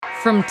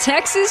From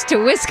Texas to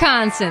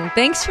Wisconsin,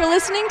 thanks for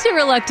listening to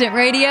Reluctant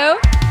Radio.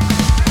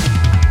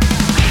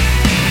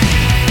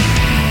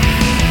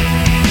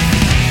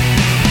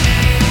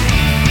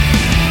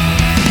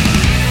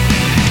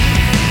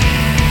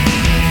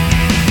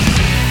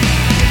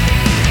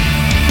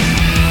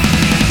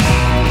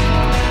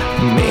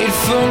 Made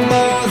for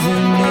more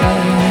than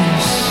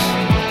us,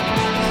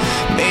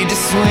 made to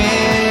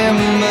swim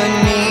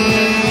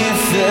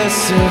beneath the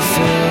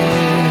surface.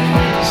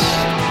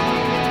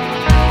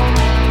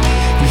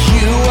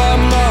 You are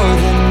more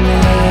than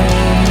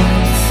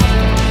earth.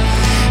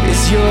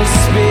 Is your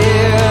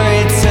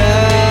spirit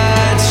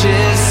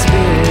touches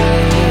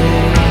spirit?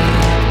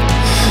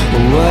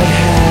 What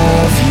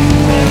have you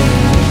made?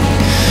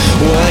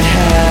 What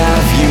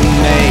have you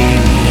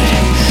made?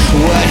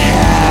 What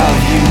have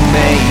you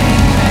made?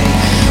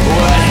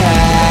 What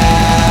have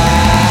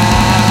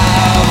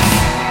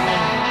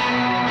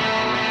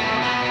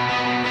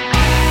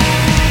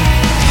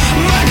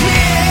my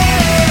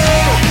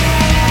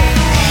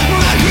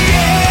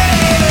creator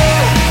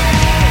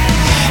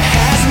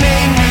has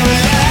made new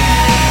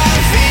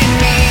life in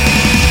me,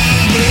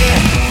 yeah.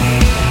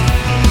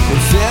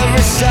 With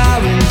every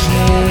siren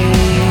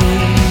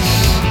kiss,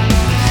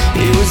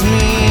 it was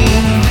me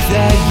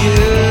that you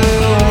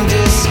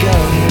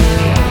discovered.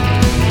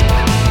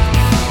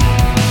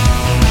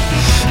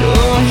 Oh,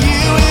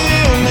 you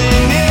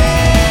illuminate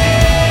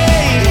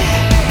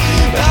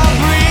a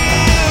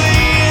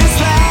brilliance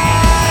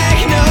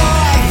like no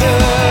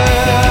other.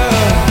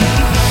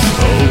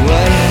 Oh,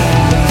 what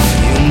have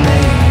you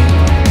made?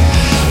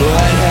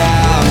 What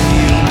have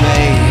you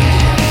made?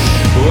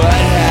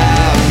 What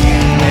have you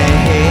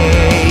made?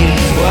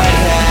 What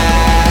have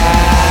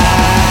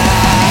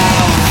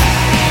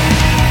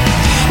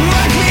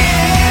my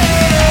creator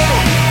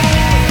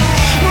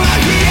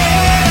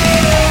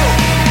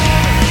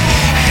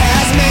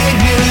has made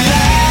new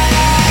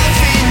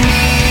life in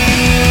me.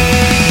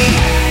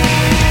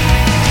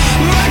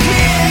 My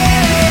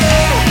creator,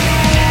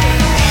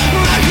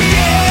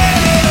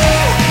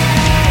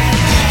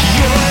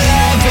 your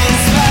love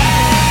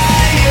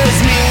inspires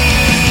me.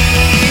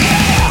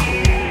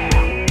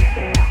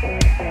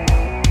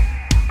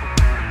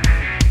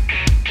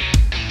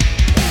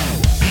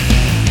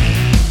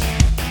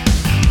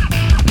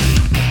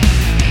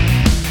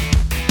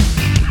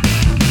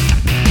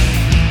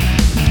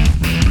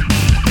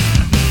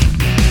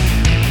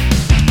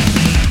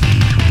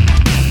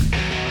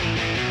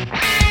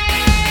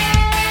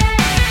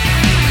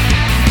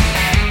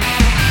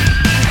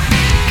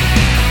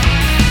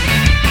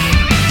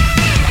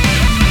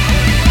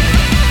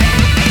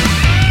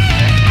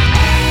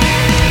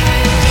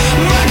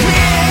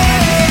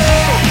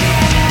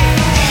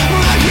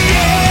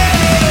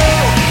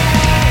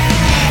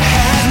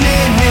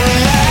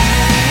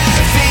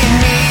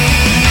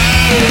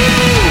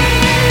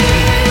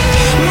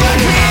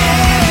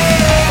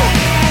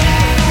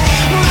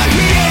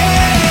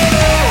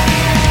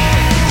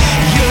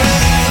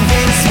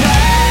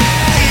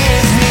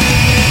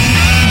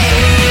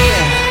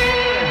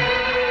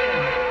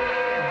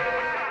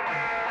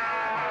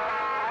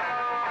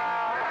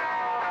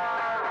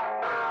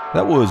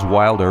 That was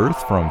Wild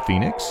Earth from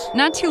Phoenix.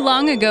 Not too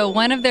long ago,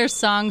 one of their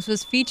songs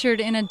was featured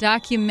in a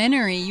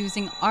documentary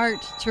using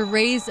art to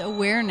raise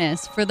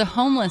awareness for the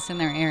homeless in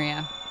their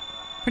area.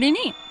 Pretty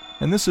neat.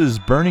 And this is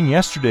Burning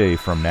Yesterday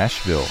from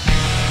Nashville.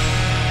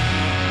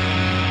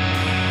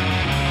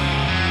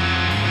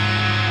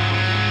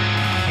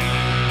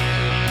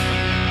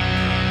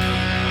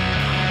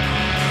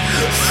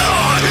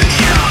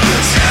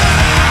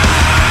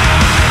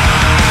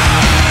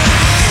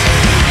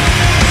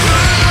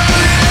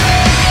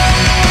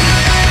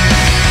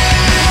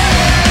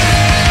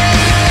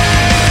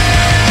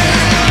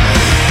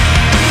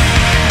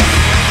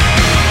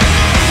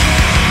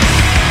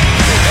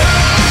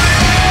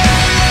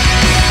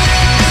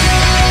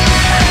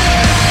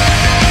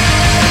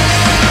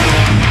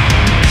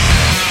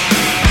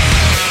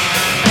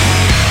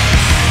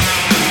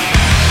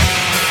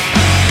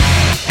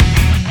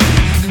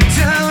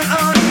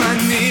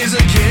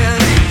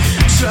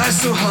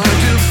 So hard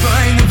to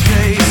find a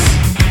place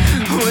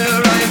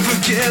where I'm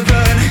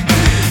forgiven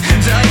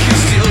and I can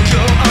still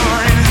go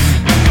on.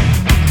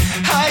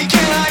 I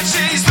cannot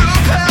change the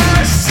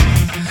past.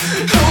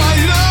 Oh,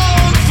 I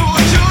long for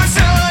your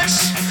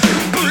touch,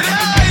 but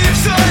I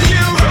have done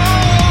you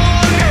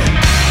wrong.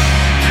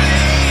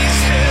 Please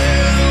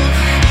help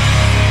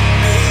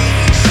me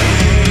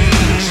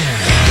change.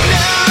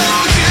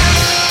 Now you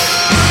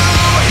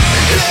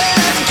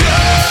let go.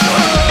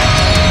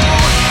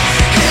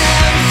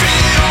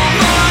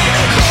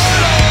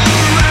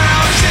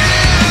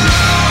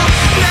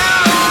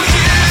 Now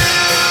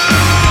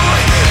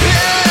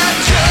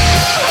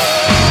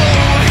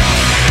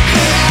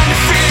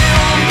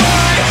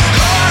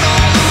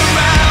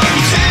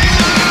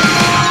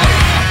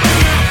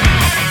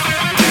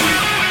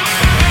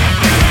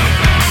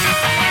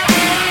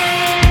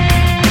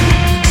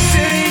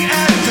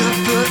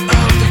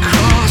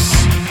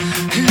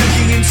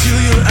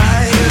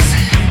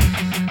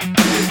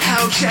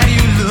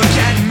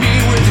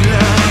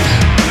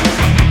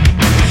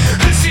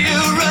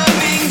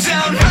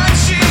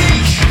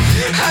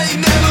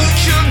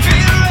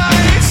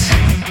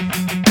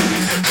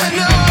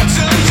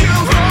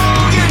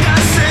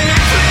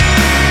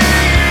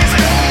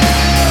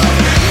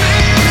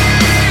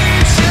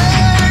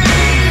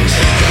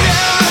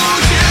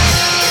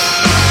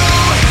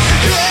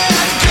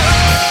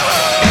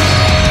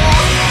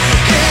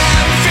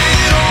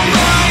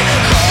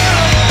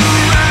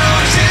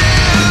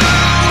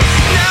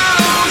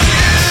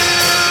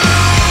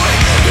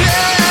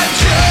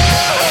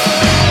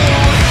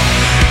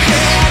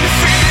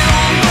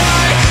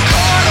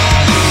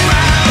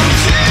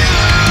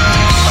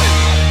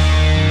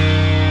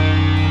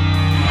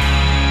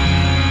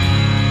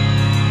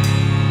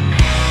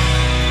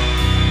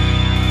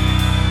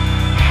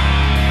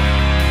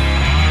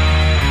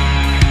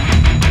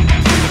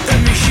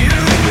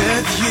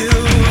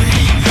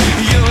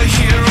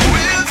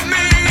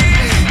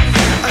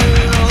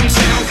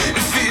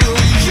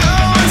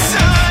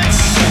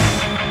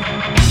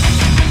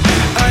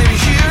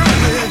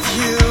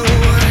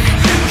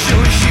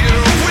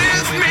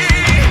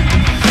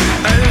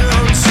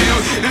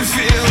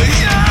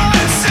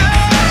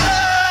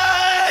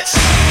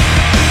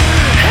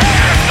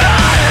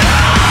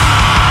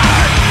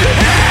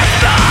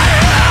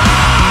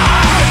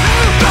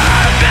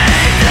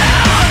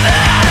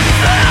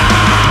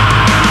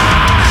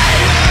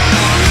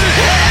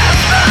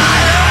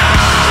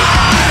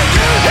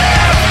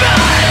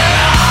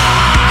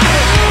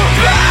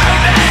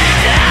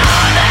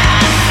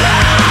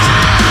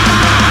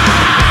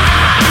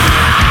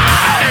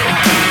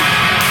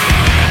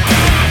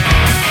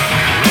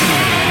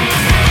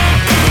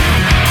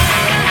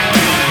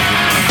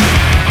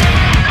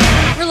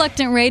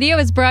Radio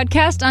is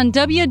broadcast on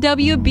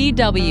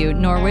WWBW,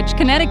 Norwich,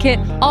 Connecticut.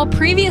 All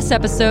previous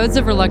episodes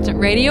of Reluctant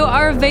Radio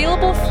are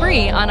available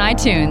free on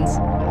iTunes.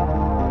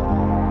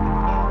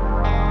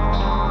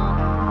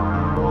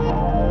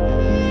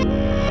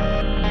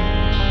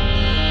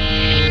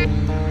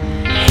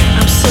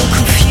 I'm so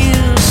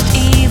confused,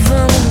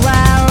 even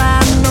while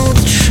I know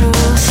the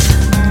truth.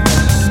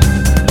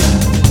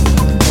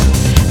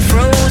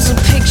 Frozen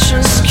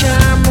pictures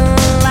come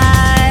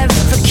alive,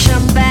 the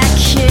comeback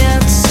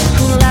kids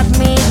who let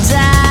me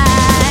die.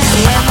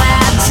 When I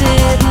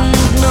didn't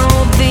know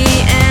the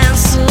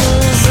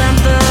answers and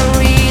the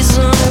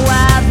reason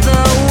why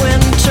the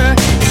winter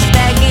is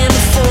begging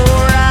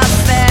for a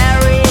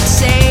fairy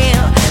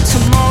tale.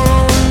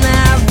 Tomorrow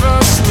never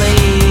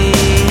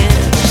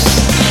sleeps.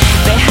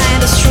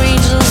 Behind the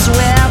strangers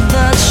where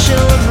the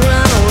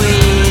children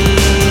weep.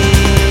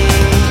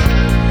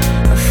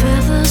 A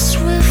feather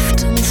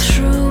swifting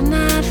through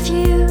my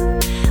view.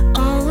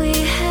 All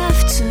we have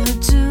to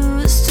do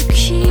is to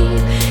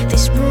keep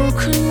these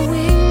broken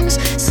wings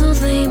so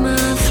they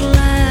might fly.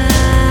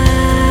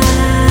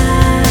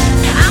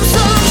 I'm so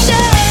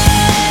anxious,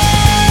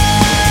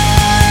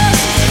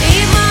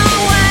 even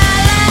while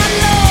I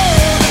know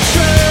the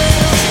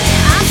truth.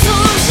 I'm so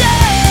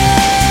anxious,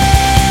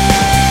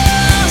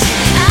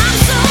 I'm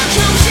so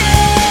confused.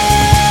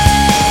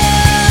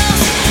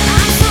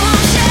 I'm so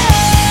anxious,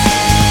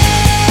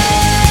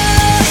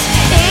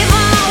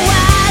 even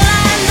while I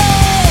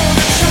know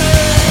the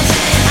truth.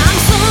 I'm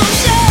so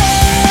anxious,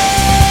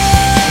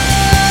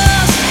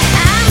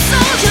 I'm so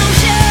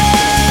confused.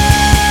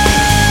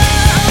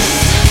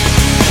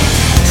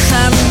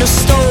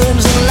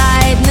 Thunderstorms and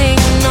lightning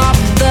up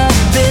the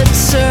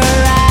bitter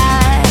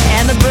eye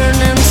and the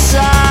burning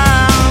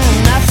sun.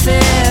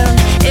 Nothing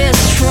is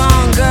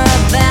stronger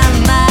than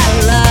my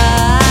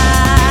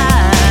love.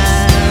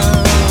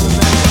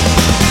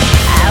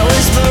 I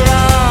whisper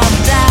of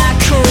dark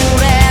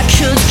cold air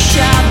could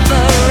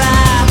cover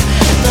up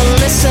the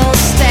little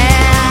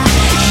stare.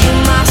 You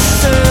must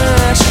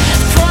search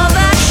for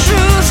the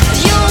truth,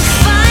 you'll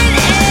find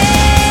it.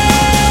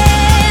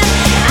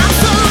 I'm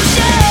so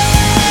anxious,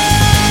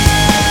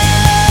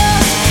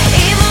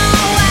 even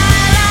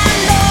while I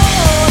know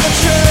the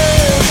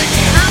truth.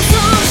 I'm so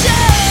anxious,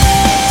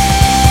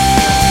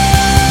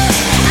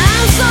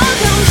 I'm so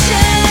confused.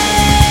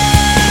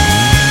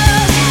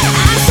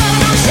 I'm so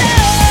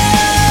confused,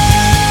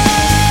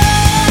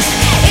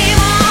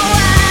 even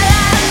while I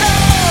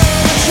know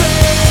the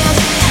truth.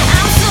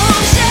 I'm so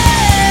anxious,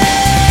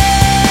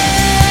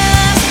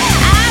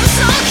 I'm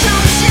so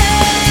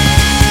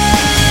confused.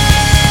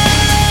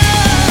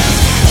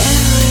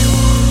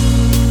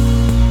 Everyone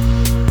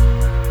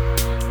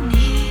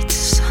needs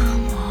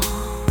someone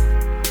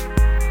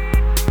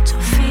to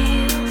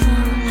feel the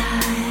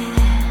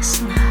night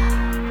is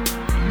not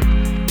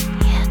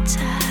yet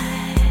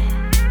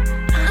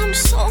I'm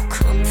so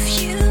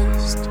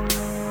confused,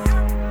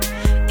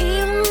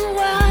 even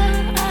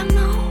while I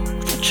know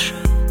the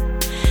truth.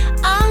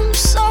 I'm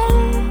so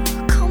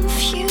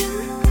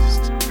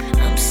confused.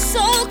 I'm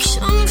so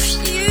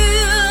confused.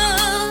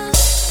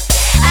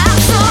 I'm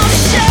so I'm so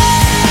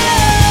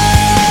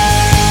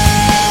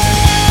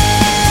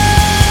anxious,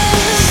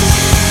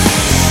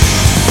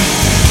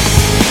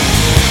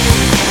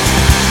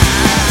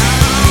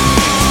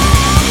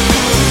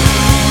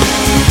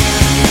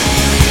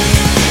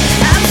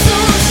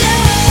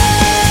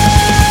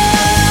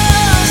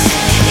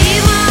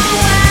 even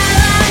while I know the truth. I'm so anxious, I'm so confused.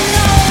 I'm so confused, even while I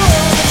know the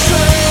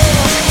truth.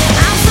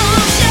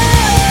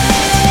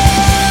 I'm so anxious,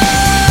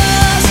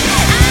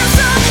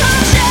 I'm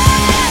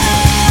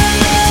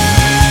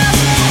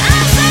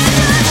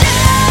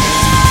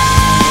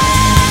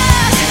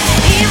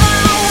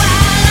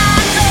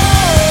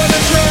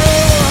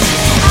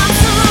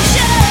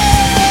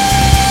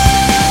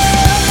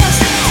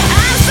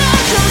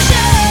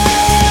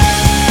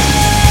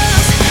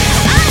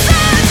so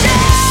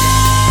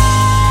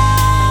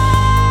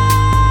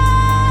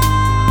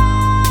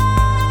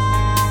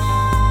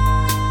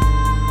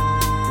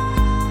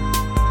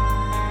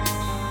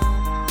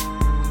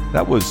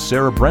That was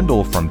Sarah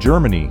Brendel from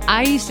Germany.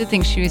 I used to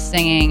think she was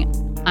singing,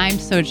 I'm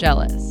so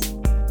jealous.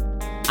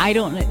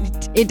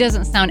 It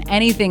doesn't sound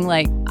anything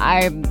like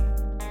I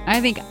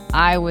think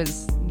I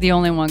was the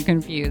only one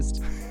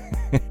confused.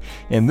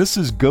 And this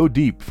is Go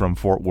Deep from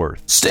Fort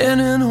Worth.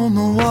 Standing on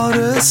the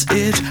water's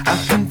edge,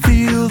 I can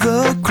feel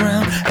the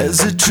ground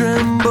as it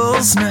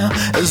trembles now.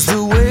 As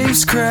the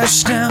waves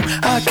crash down,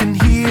 I can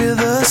hear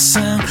the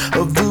sound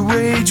of the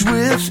rage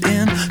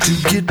within. To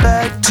get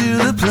back to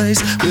the place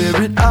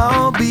where it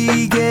all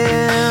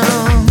began.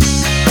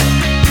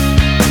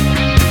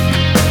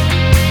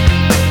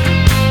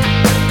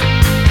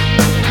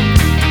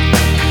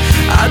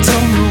 I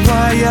don't know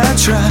why I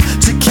try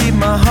to keep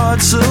my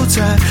heart so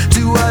tight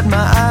to what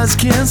my eyes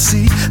can't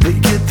see. They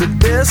get the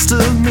best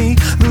of me,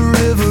 the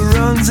river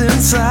runs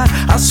inside.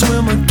 I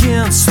swim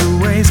against the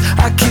waves,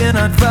 I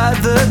cannot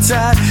fight the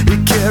tide.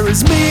 It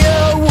carries me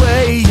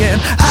away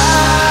and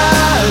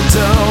I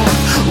don't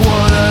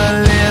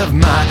wanna live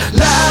my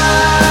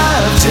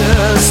life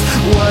just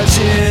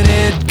watching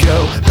it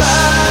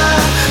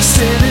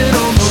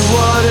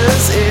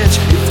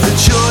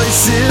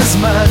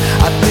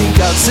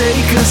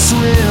a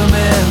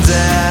swimming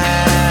down.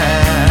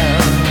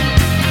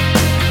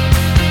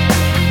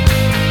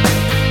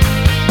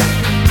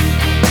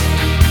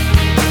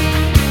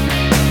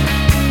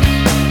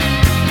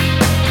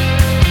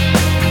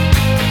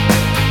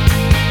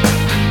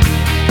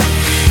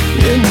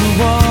 In the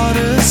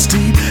water's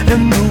deep,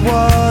 in the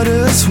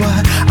water's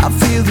wide, I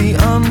feel the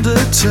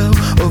undertow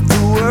of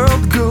the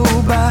world go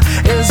by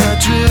as I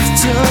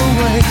drift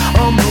away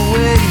on the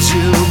waves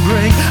you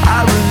bring.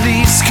 I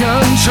release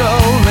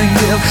control and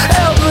give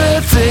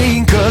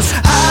everything, 'cause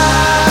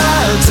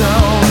I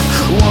don't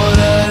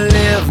wanna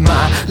live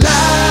my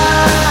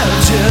life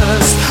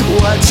just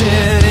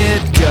watching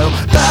it go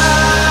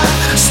by,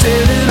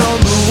 standing on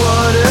the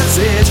water's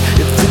edge.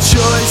 If the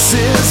choice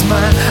is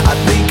mine, I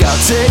think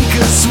I'll take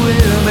a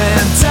swim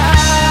and dive.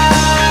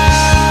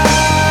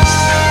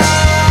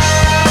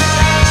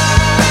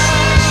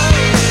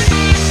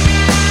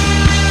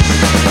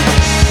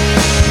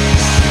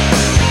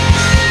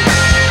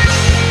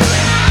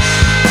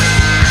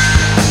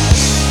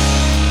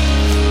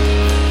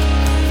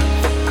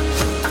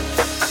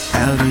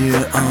 Out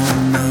here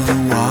on the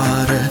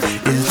water,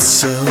 it's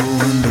so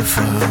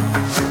wonderful.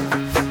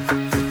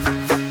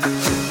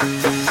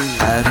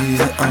 Out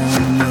here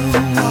on the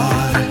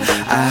water,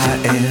 I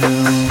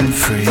am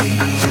free.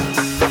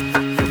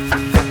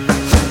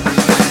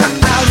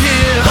 Out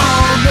here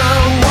on the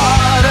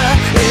water,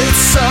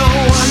 it's so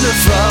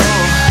wonderful.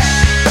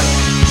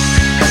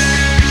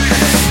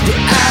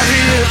 Out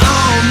here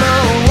on the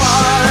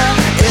water,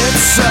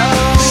 it's so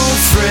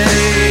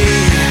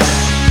free.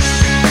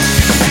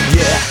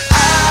 Yeah,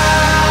 I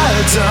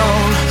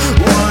don't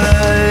wanna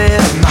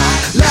live my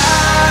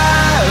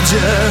life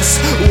just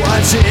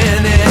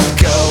watching it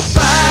go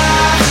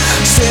by,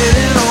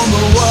 standing on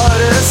the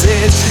water's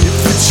edge. If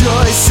the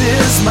choice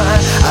is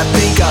mine, I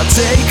think I'll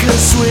take a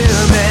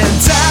swim and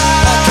dive.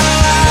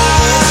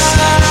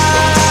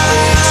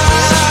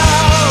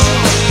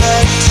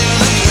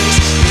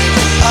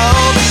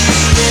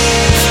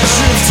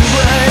 Drift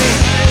away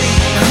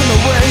on the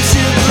waves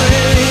you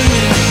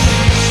bring.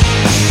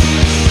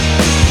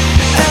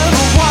 And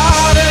the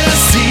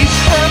water's deep,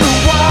 and the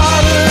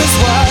water's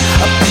wide.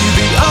 I feel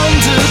the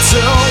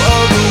undertow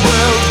of the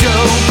world go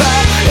by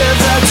as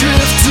I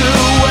drift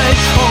away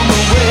on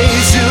the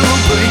waves you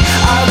bring.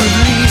 I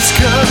release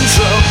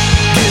control,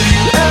 give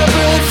you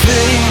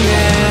everything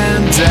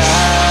and die.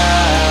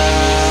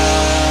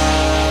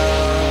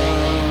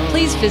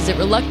 Please visit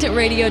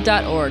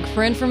reluctantradio.org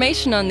for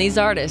information on these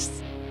artists.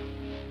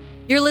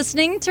 You're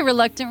listening to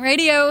Reluctant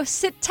Radio.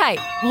 Sit tight.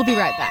 We'll be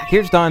right back.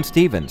 Here's Don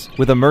Stevens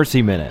with a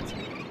Mercy Minute.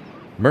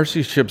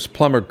 Mercy Ship's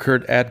plumber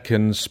Kurt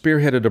Atkins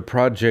spearheaded a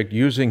project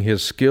using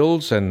his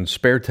skills and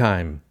spare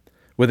time.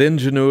 With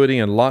ingenuity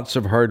and lots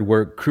of hard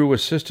work, crew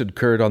assisted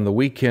Kurt on the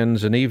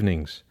weekends and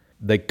evenings.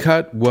 They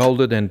cut,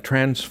 welded, and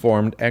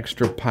transformed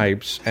extra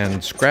pipes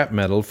and scrap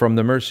metal from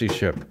the Mercy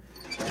Ship.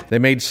 They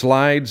made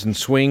slides and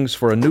swings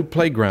for a new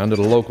playground at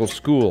a local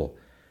school.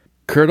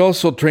 Kurt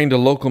also trained a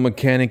local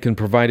mechanic and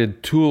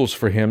provided tools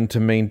for him to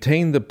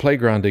maintain the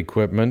playground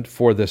equipment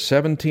for the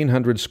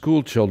 1,700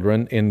 school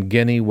children in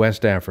Guinea,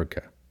 West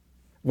Africa.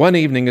 One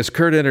evening, as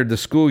Kurt entered the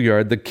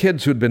schoolyard, the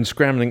kids who'd been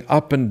scrambling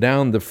up and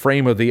down the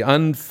frame of the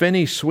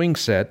unfinished swing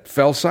set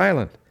fell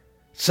silent.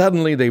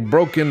 Suddenly, they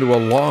broke into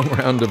a long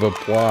round of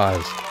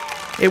applause.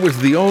 It was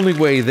the only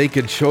way they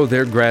could show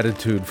their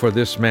gratitude for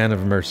this man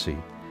of mercy.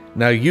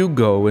 Now you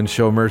go and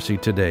show mercy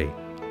today.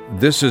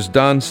 This is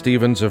Don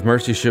Stevens of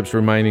Mercy Ships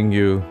reminding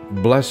you,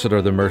 blessed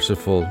are the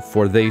merciful,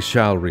 for they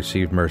shall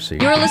receive mercy.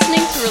 You're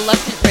listening to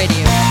Reluctant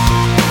Radio.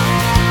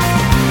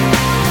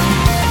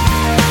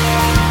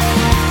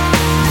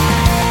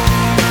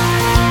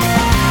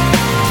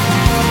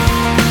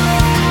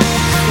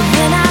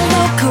 When I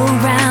look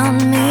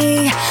around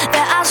me,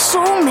 there are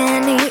so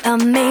many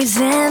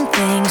amazing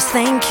things.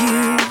 Thank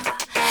you.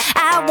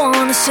 I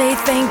wanna say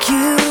thank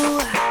you.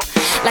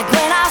 Like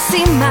when I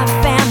see my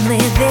family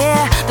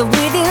there, the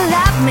way they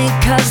love me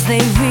 'cause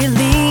they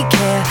really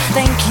care.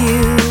 Thank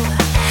you.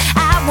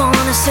 I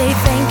wanna say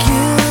thank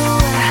you.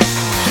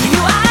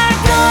 You are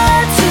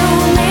good to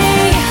me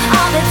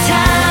all the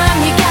time.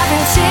 You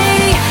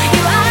guarantee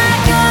you are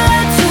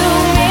good to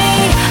me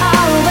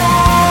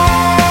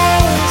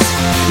always.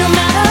 No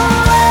matter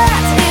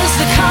what is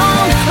to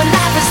come, when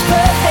life is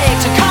perfect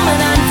or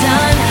coming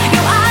undone,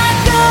 you are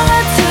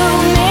good to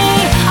me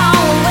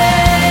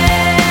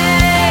always.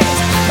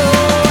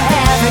 Oh,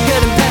 every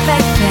good and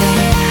perfect thing,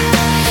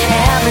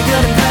 every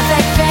good and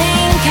perfect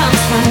thing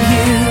comes from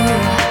you.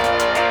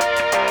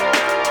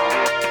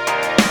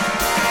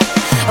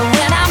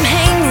 When I'm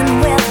hanging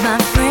with my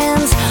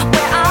friends,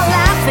 we're all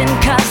laughing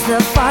 'cause the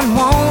fun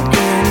won't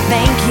end.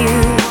 Thank you.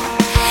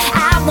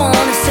 I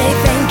wanna say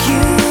thank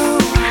you.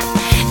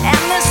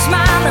 And the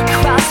smile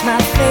across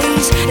my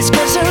face is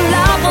 'cause your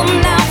love will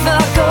never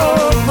go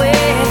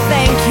away.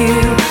 Thank you.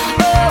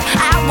 Oh,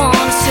 I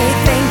wanna say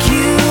thank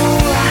you.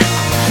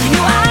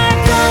 You are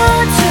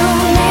good to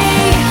me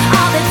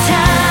all the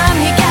time.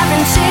 You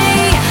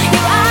guarantee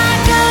you are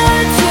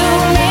good to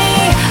me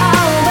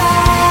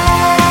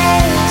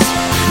always.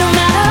 No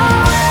matter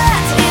what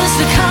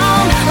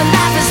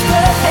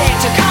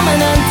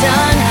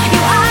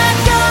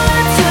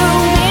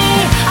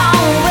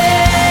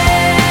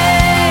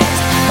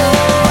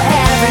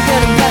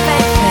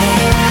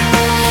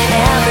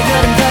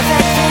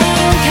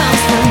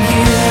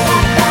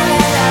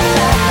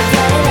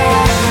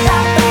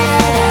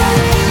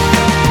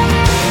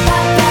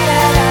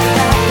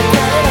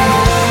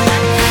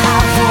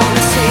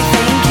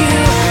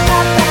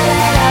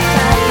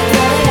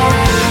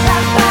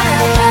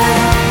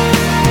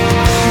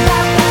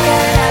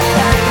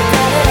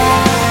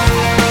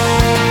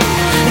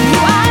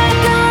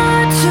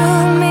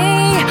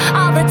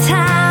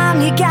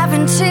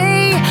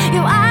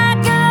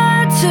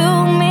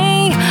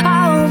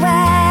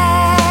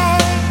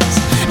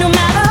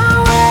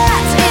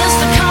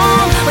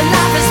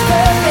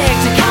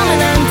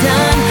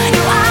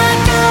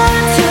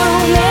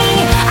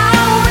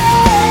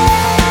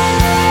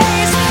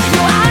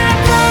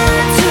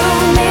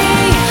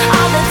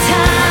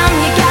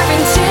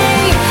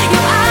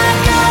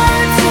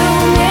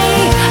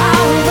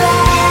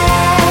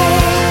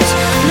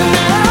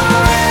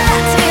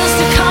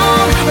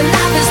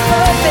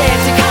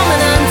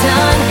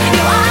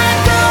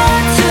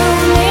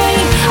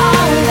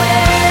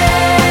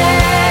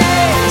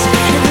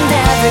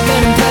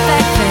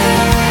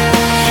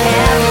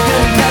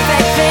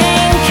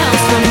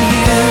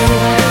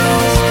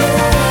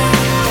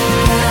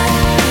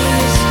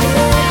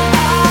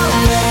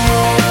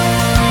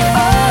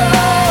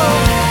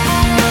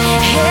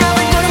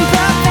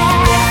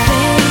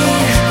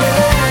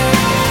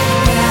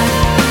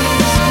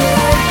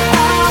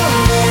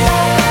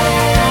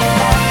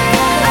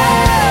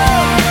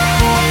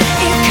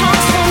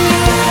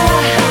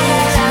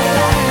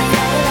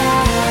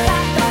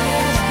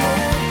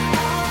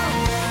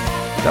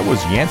That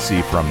was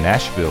Yancey from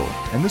Nashville,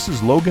 and this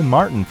is Logan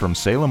Martin from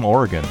Salem,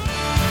 Oregon.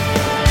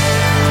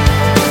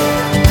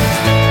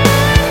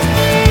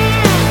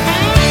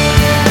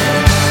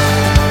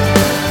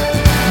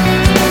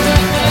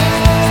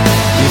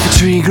 If a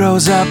tree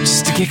grows up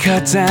just to get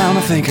cut down,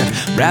 I think I'd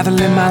rather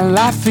live my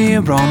life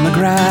here on the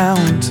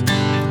ground,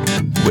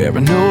 where I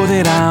know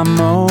that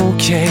I'm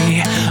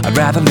okay. I'd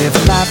rather live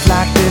a life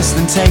like this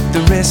than take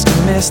the risk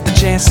to miss the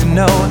chance to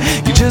know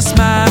you just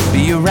might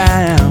be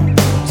around.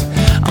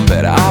 I'm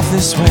better off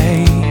this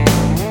way.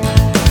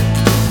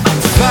 I'm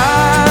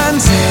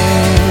finding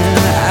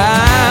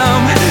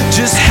I'm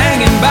just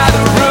hanging by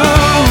the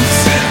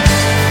roots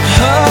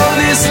of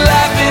this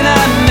life, and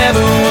I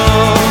never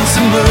want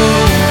to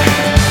move,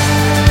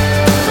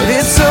 but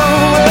it's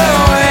over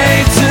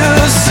way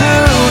too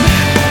soon.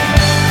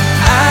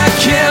 I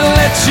can't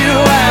let you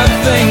have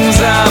things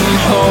I'm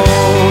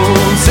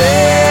holding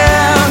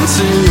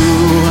to.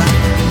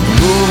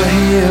 Over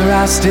here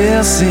I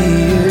still see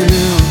you.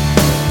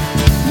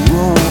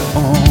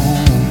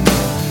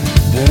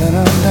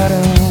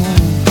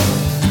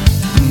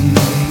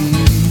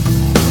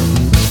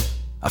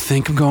 I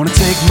think I'm gonna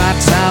take my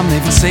time,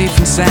 living safe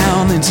and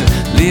sound, than to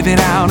live it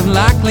out and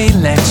likely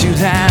let you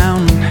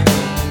down,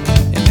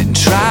 and then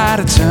try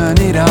to turn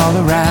it all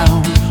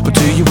around. Or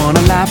do you want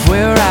a life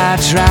where I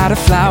try to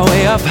fly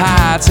way up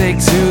high, take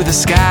to the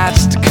sky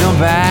just to come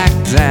back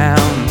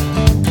down?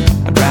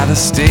 I'd rather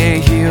stay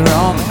here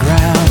on the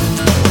ground.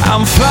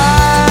 I'm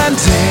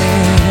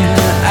finding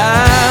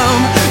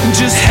I'm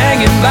just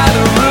hanging by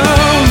the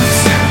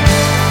roots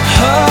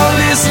of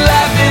this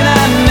life, and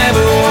I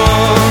never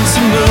want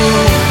to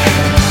move,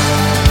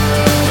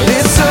 but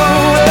it's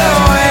over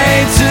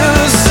way too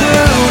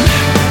soon.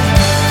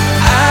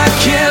 I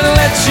can't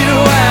let you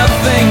have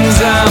things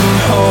I'm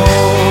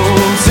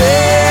holding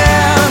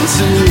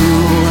to.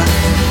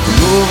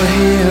 Over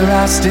here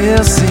I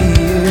still see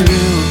you.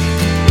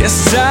 It's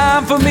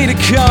time for me to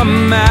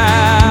come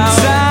out,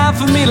 time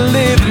for me to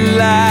live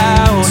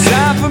loud,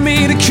 time for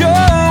me to go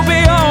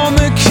beyond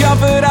the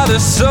comfort of the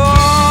soil.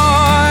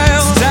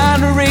 It's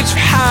time to reach for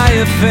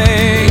higher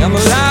things, I'm a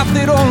life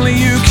that only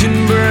you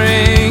can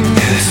bring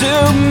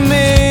to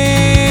me.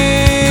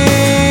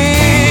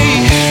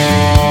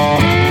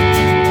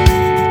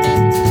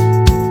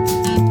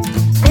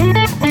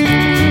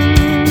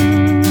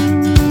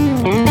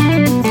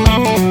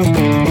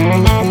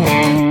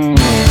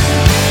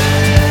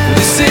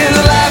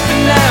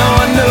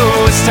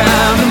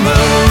 Time to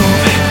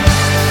move,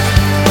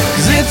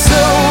 'cause it's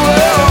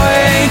over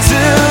way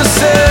too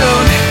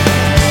soon.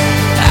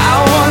 I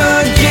wanna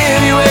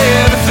give you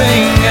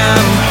everything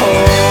I'm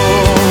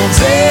holding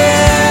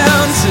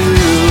to.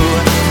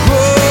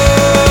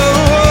 Whoa.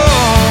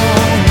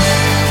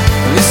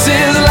 This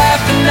is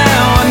life, and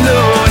now I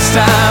know it's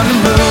time to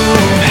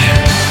move,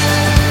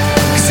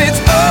 'cause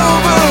it's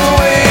over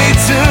way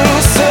too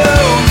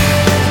soon.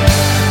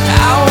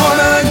 I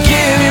wanna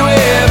give you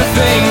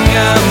everything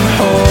I'm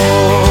holding.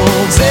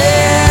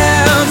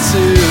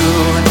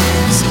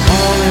 It's the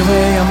only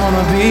way I'm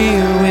gonna be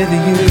with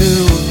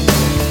you.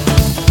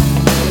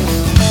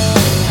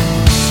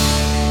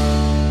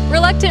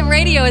 Reluctant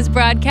Radio is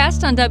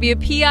broadcast on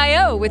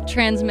WPIO with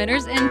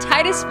transmitters in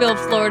Titusville,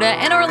 Florida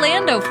and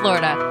Orlando,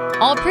 Florida.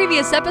 All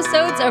previous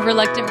episodes of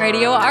Reluctant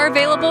Radio are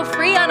available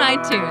free on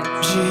iTunes.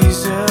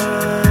 Jesus,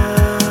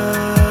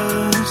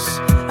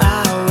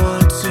 I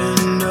want to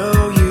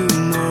know you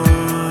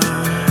more.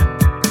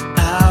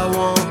 I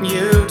want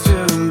you to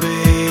be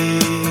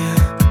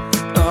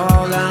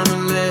all I'm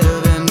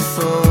living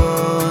for.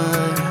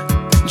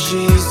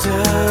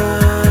 Jesus,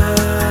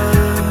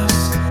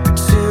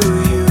 to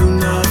you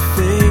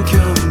nothing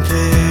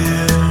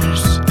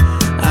compares.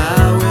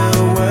 I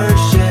will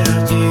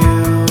worship you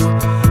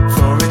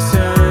for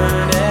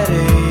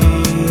eternity.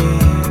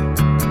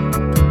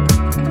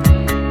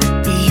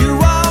 You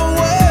are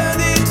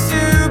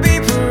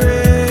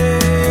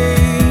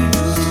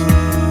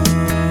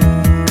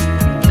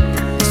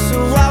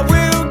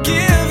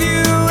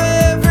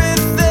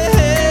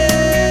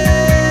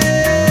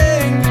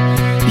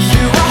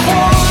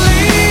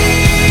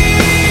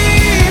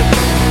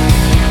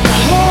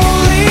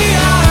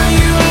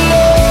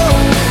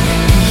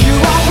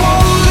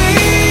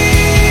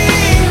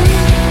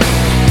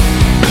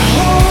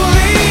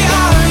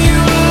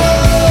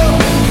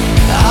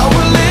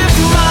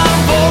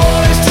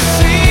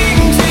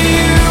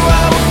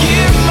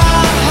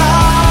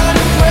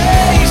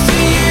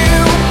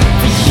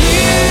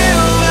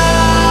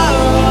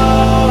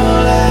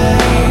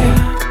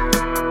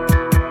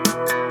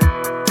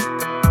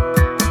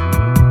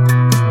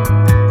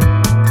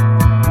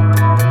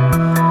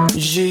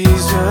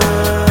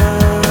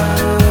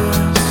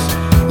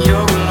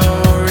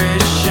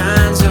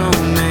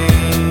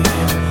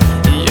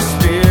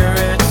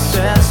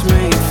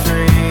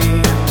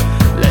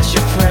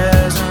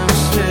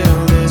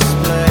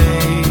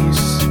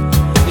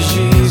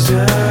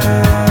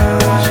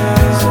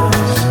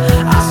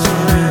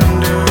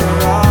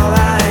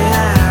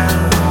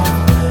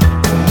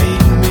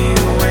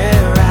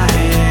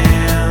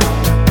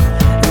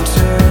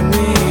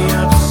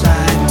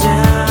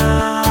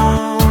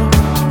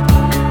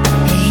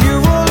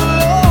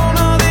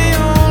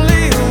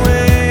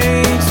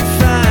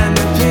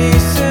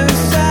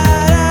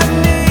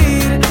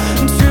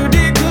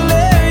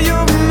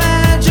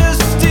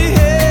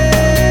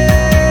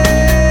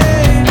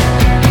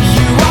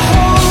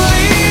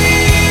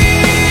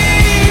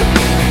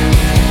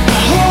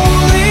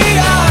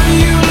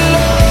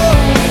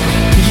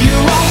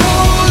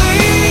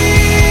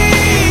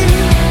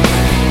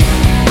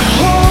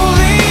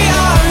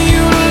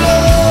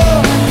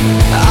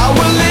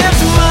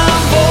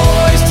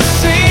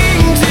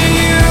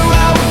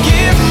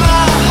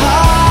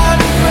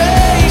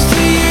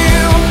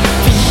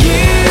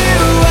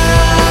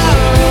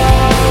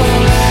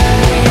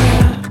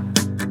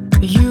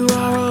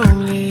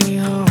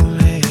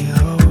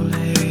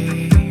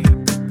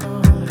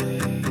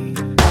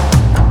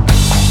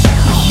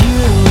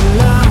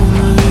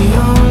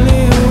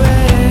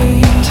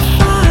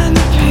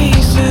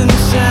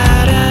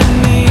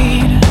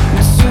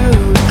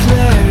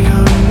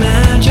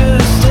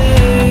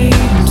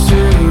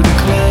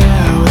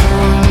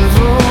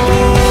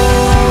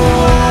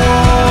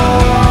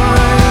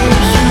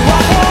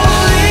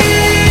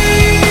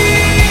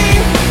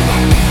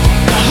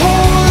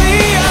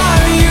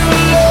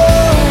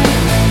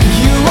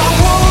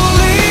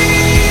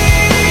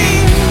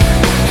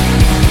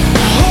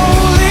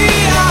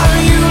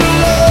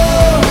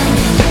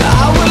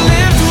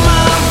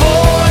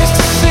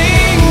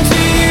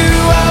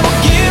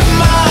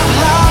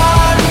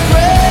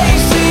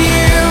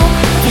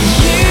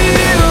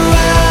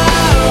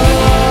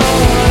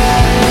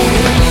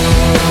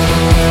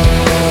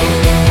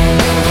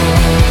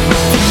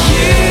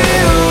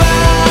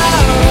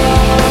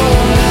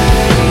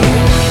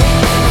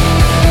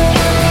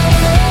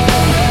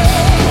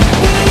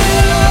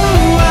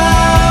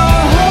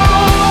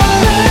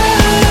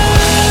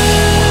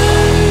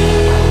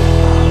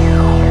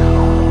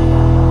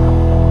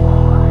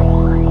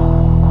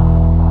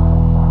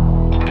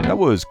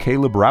was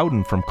Caleb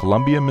Rowden from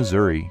Columbia,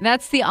 Missouri.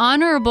 That's the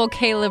Honorable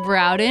Caleb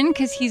Rowden,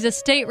 because he's a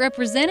state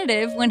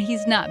representative when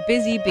he's not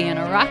busy being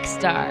a rock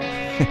star.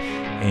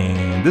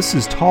 And this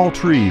is Tall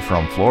Tree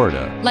from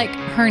Florida. Like,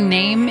 her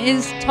name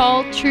is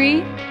Tall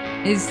Tree?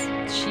 Is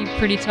she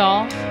pretty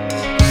tall?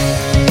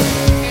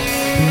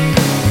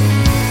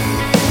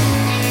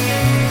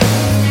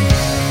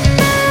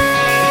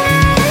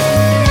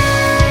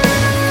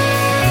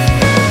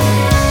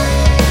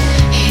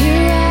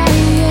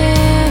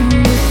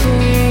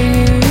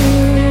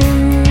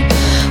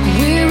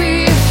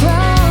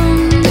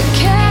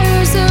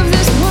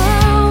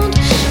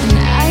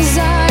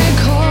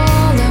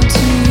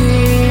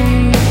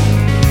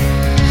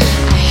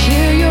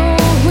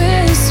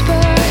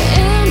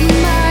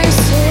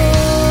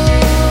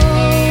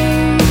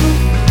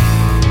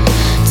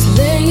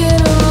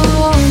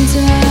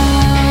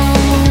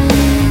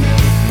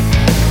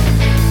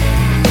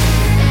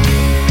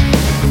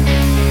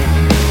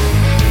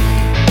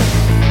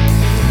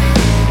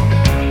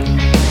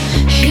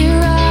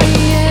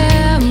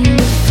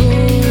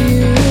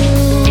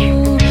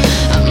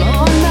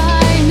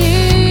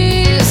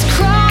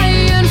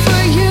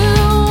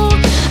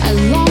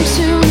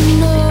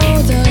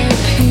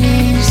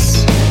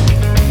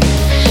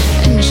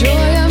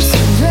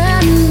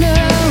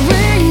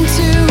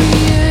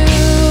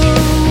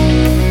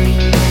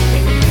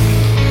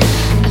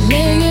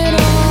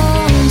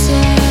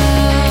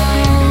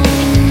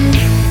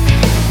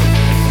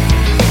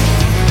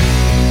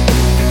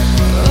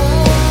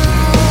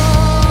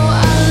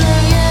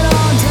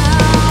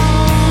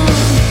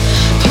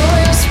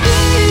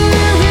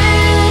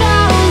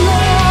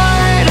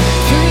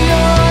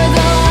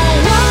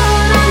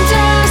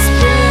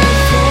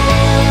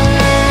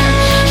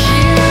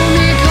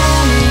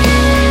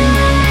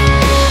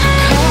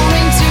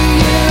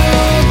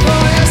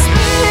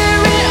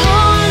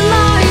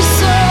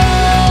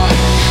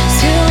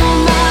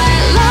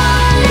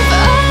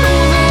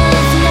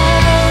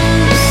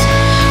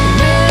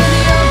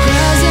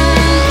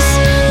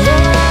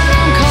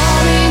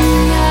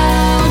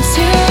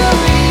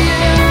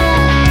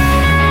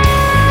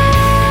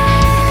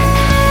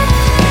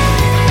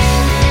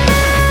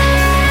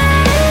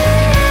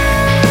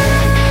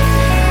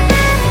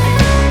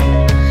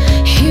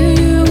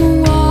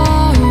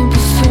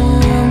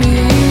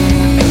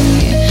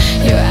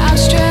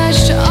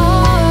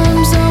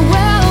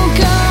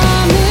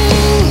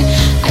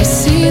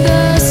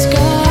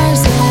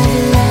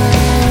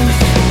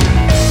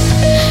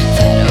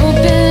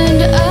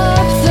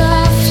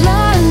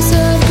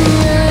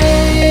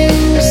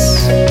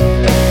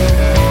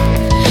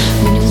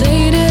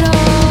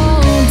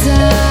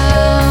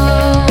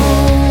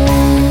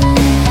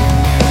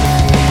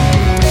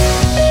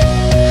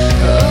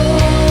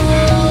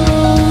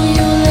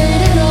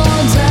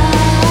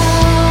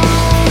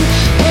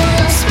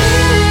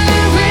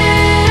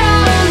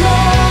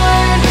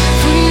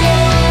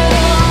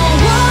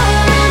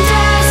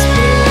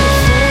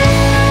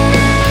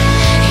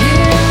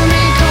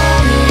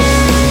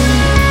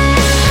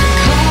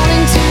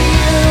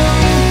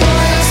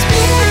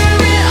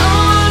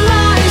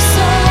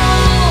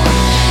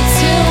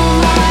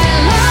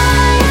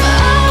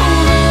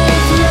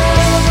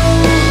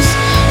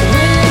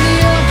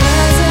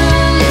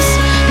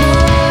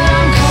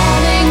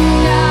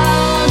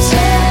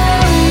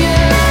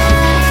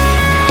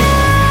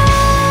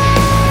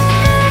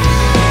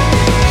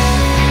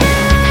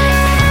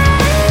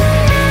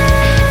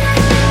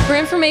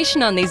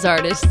 On these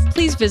artists,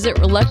 please visit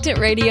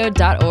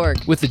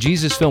reluctantradio.org. With the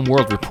Jesus Film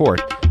World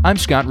Report, I'm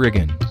Scott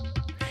Riggin.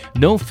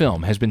 No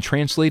film has been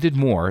translated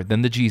more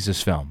than the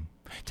Jesus Film.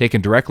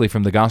 Taken directly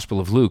from the Gospel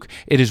of Luke,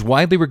 it is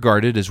widely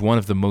regarded as one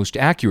of the most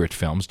accurate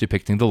films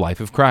depicting the life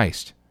of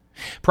Christ.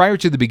 Prior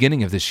to the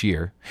beginning of this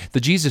year,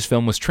 the Jesus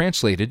Film was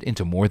translated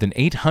into more than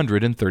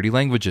 830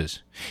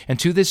 languages, and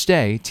to this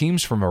day,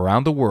 teams from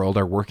around the world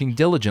are working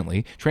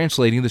diligently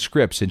translating the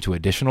scripts into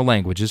additional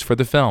languages for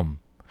the film.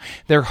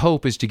 Their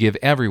hope is to give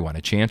everyone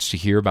a chance to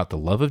hear about the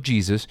love of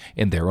Jesus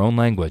in their own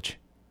language.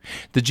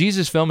 The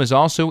Jesus Film is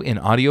also in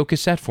audio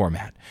cassette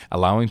format,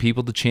 allowing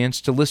people the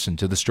chance to listen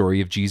to the story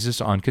of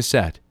Jesus on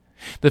cassette.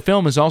 The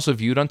film is also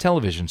viewed on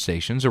television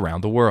stations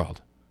around the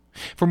world.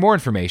 For more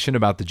information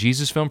about the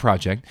Jesus Film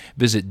Project,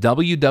 visit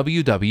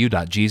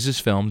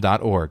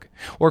www.jesusfilm.org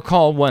or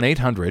call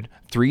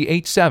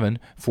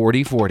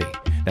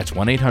 1-800-387-4040. That's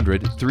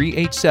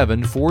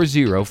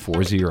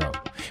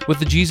 1-800-387-4040. With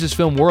the Jesus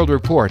Film World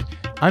Report,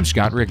 I'm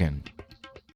Scott Riggin.